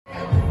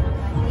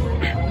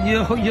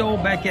Yo,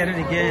 back at it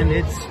again.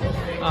 It's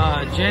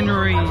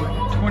January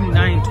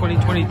 29,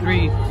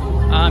 2023.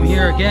 I'm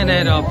here again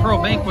at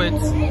Pearl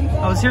Banquets.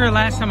 I was here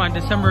last time on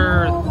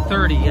December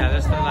 30. Yeah,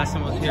 that's the last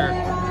time I was here.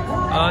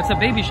 It's a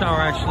baby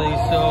shower actually,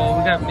 so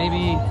we got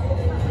maybe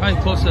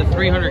probably close to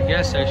 300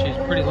 guests actually.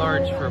 It's pretty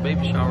large for a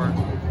baby shower.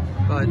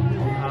 But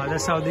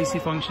that's how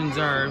DC functions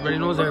are. Everybody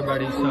knows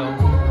everybody, so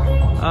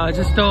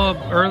just still up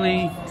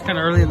early. It's kind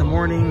of early in the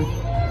morning.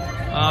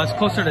 It's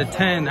closer to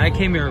 10. I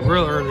came here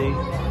real early.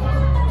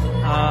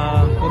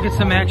 We'll get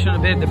some action in a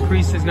bit. The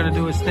priest is gonna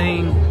do his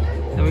thing.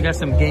 Then we got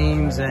some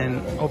games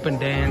and open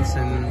dance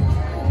and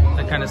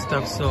that kind of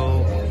stuff.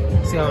 So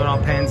see how it all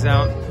pans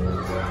out.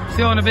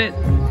 See you in a bit.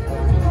 All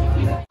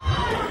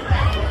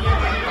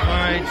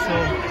right, so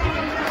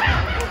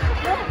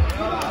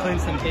playing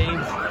some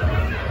games.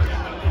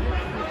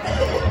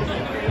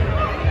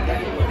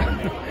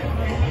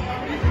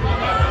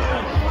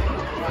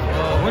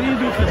 What do you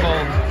do for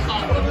ball?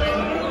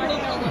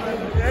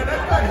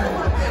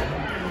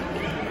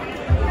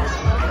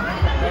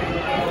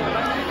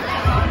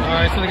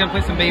 Alright, so they're gonna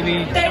play some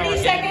baby. 30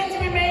 seconds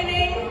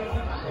remaining.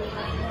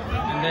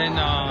 And then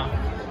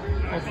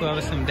hopefully I'll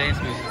have some dance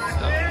music and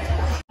stuff.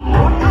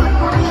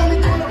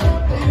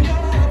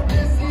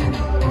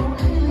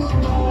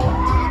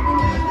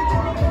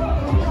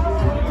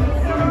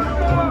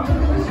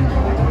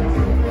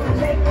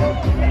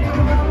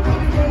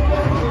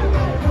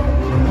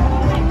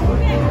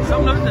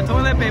 Something up with the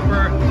toilet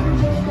paper.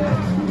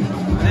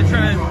 They're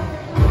trying to